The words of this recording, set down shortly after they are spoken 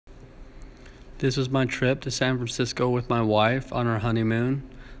This was my trip to San Francisco with my wife on our honeymoon.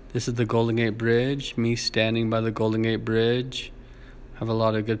 This is the Golden Gate Bridge, me standing by the Golden Gate Bridge. I have a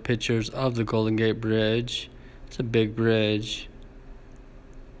lot of good pictures of the Golden Gate Bridge. It's a big bridge.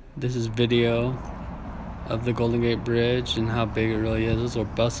 This is video of the Golden Gate Bridge and how big it really is. Those are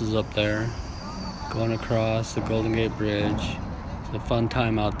buses up there going across the Golden Gate Bridge. It's a fun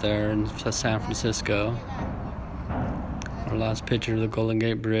time out there in San Francisco. Our last picture of the Golden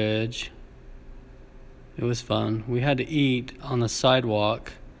Gate Bridge. It was fun. We had to eat on the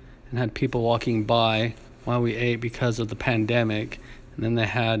sidewalk and had people walking by while we ate because of the pandemic. And then they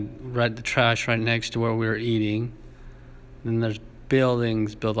had the trash right next to where we were eating. And then there's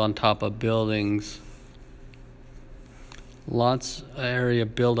buildings built on top of buildings. Lots of area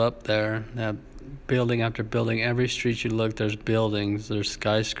built up there. They have building after building. Every street you look, there's buildings. There's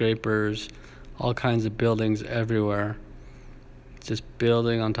skyscrapers, all kinds of buildings everywhere. Just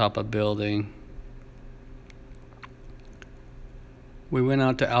building on top of building. We went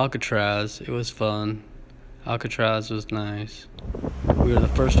out to Alcatraz. It was fun. Alcatraz was nice. We were the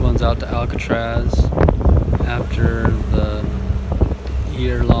first ones out to Alcatraz after the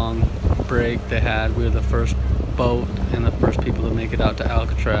year-long break they had. We were the first boat and the first people to make it out to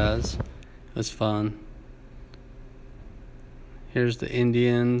Alcatraz. It was fun. Here's the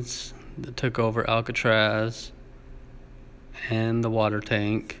Indians that took over Alcatraz and the water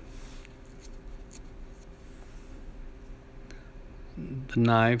tank. The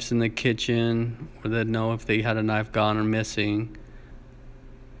knives in the kitchen, where they'd know if they had a knife gone or missing.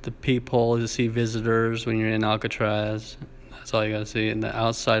 The peephole to see visitors when you're in Alcatraz. That's all you gotta see. And the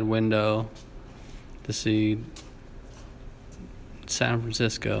outside window to see San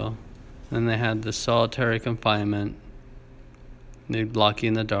Francisco. Then they had the solitary confinement. They'd block you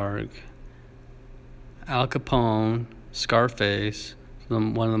in the dark. Al Capone, Scarface,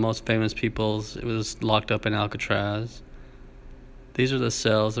 one of the most famous people, it was locked up in Alcatraz. These are the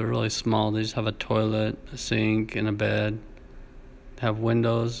cells. They're really small. They just have a toilet, a sink, and a bed. They have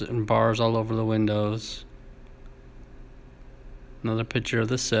windows and bars all over the windows. Another picture of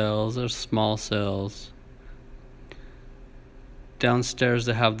the cells. They're small cells. Downstairs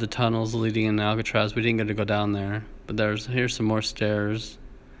they have the tunnels leading in Alcatraz. We didn't get to go down there. But here's some more stairs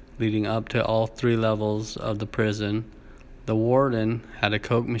leading up to all 3 levels of the prison. The warden had a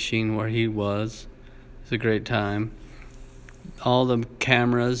Coke machine where he was. It was a great time. All the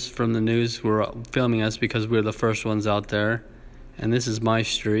cameras from the news were filming us because we were the first ones out there. And this is my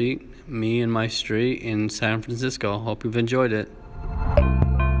street, me and my street in San Francisco. Hope you've enjoyed it.